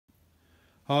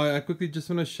Hi, I quickly just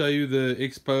want to show you the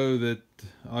expo that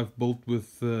I've built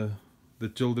with the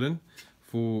children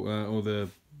for or the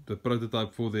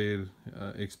prototype for their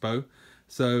expo.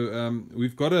 So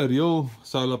we've got a real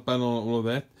solar panel and all of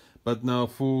that, but now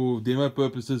for demo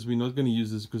purposes we're not going to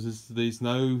use this because there's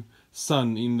no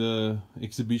sun in the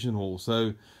exhibition hall.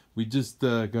 So we're just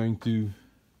going to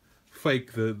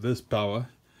fake this power,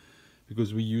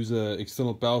 because we use an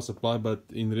external power supply, but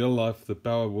in real life the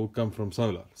power will come from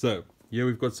solar. So here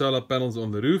we've got solar panels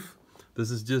on the roof.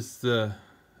 This is just an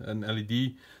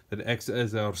LED that acts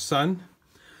as our sun.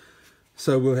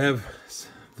 So we'll have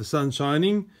the sun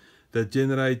shining that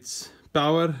generates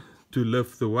power to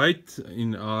lift the weight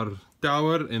in our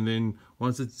tower, and then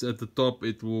once it's at the top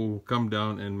it will come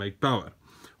down and make power.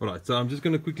 Alright, so I'm just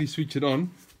going to quickly switch it on,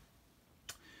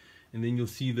 and then you'll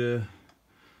see the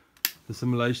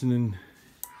simulation. And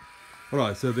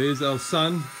alright, so there's our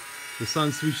sun, the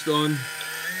sun switched on.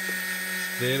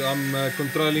 There I'm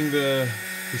controlling the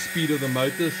speed of the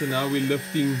motor, so now we're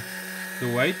lifting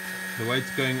the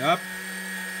weight's going up,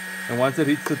 and once it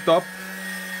hits the top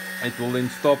it will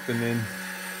then stop and then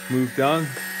move down.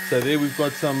 So there we've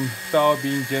got some power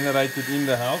being generated in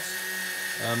the house.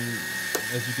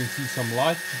 As you can see, some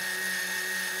light.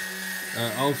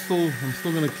 I'm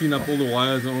still going to clean up all the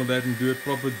wires and all of that and do a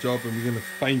proper job, and we're going to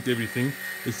paint everything.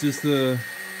 It's just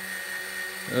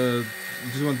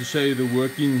just want to show you the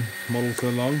working model so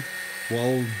long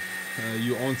while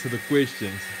you answer the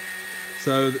questions.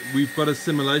 So we've got a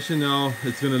simulation now.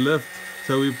 It's going to lift.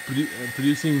 So we're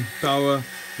producing power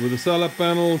with a solar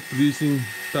panel, producing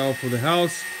power for the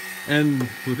house, and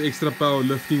with extra power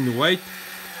lifting the weight.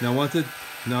 Now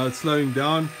it's slowing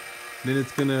down. Then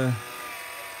it's going to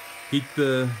hit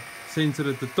the sensor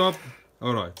at the top.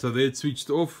 Alright, so there it's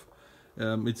switched off.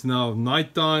 It's now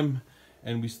night time,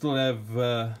 and we still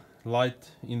have light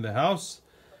in the house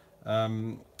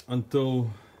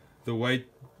until the weight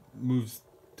moves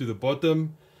to the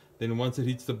bottom. Then once it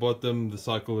hits the bottom, the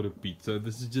cycle repeats. So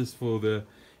this is just for the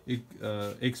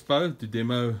expo to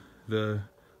demo the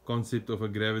concept of a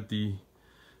gravity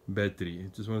battery.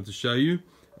 I just wanted to show you.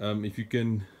 If you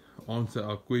can answer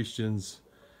our questions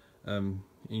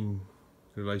in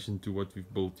relation to what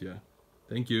we've built here.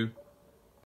 Thank you.